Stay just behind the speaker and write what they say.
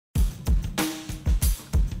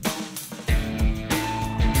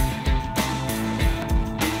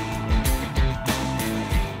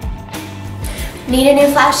Need a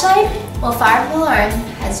new flashlight? Well, Fire Alarm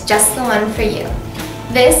has just the one for you.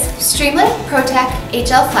 This Streamlight PROTAC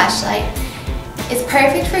HL flashlight is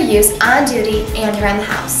perfect for use on duty and around the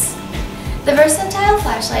house. The versatile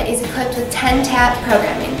flashlight is equipped with 10-tap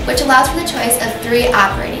programming, which allows for the choice of 3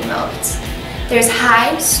 operating modes. There's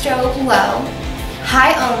high, strobe, low,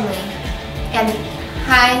 high only, and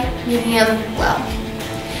high, medium, low.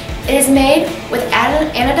 It is made with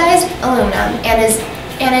anodized aluminum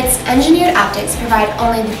and its engineered optics provide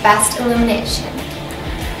only the best illumination.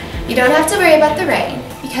 You don't have to worry about the rain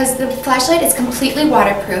because the flashlight is completely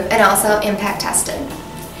waterproof and also impact tested.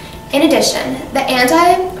 In addition, the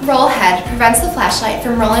anti-roll head prevents the flashlight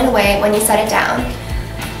from rolling away when you set it down,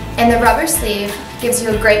 and the rubber sleeve gives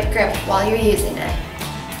you a great grip while you're using it.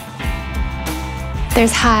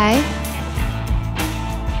 There's high,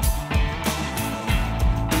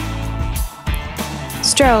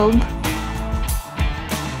 strobe,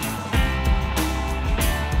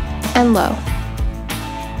 and low.